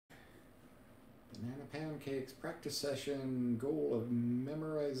Banana Pancakes practice session, goal of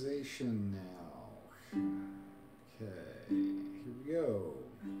memorization now. Okay, here we go.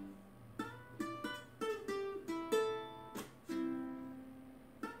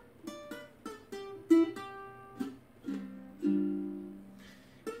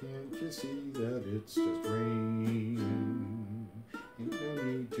 Can't you see that it's just raining? Ain't no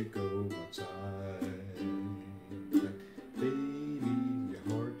need to go outside. But baby, you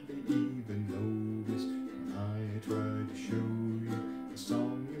hardly even notice when I try to show you the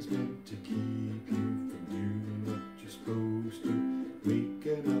song is meant to keep you from doing what you're supposed to.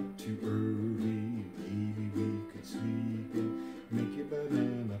 Waking up too early, maybe we could sleep in. Make your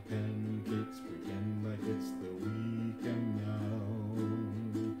banana pancakes, pretend like it's the weekend now.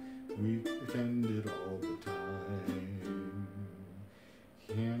 We pretend it all the time.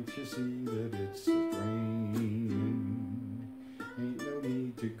 Can't you see that it's just raining? Ain't no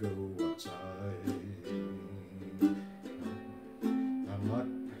need to go outside. Unlock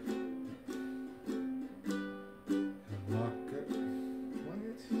it.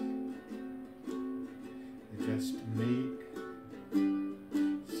 What? Just make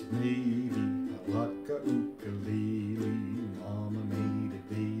maybe like a ukulele. Mama made it,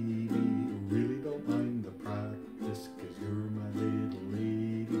 baby. Really don't mind the practice, 'cause you're my little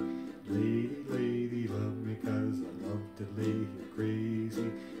lady. Lady, love me 'cause I love to lay you crazy.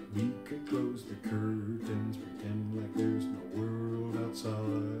 We could close the curtains, pretend like there's no world outside.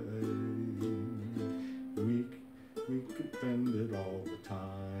 We could spend it all the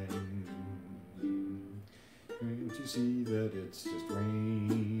time. Can't you see that it's just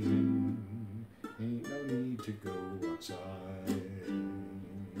raining? Ain't no need to go outside.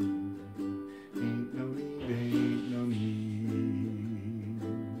 Ain't no need, ain't no need.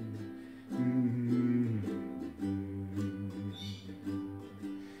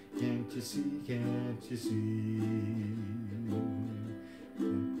 Can't you see, can't you see?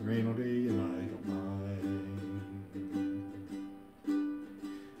 Rain all day and I don't mind.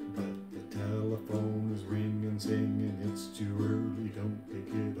 But the telephone is ringing, singing, it's too early, don't pick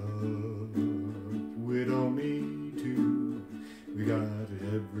it up. We don't need to. We got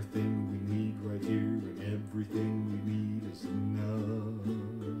everything we need right here, and everything we need is enough.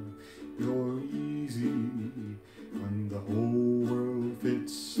 You're easy when the whole world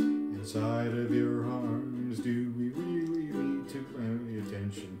fits inside of your arms. Do we really need to pay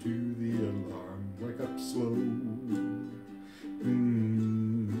attention to the alarm? Wake up slow.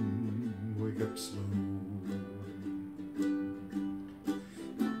 Wake up slow.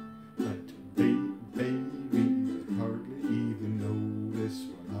 But baby, hardly even notice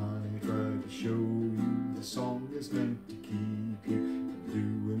when I try to show you the song is meant to keep you from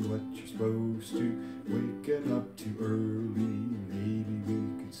doing what you're supposed to. Waking up too early, maybe we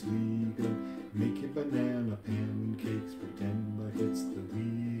could sleep in. Make your banana pancakes, pretend like it's the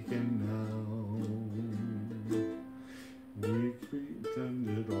weekend now. We pretend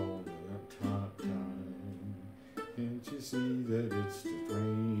it all the time. Can't you see that it's just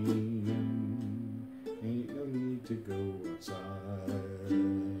raining? Ain't no need to go outside.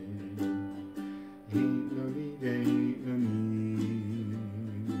 Ain't no need, ain't no need.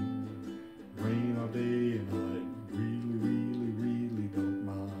 Rain all day and I really don't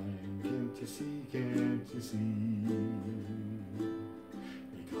mind. Can't you see, can't you see?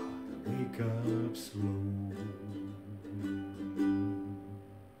 You gotta wake up slow.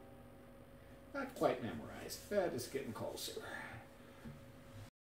 Not quite memorized, but it's getting closer.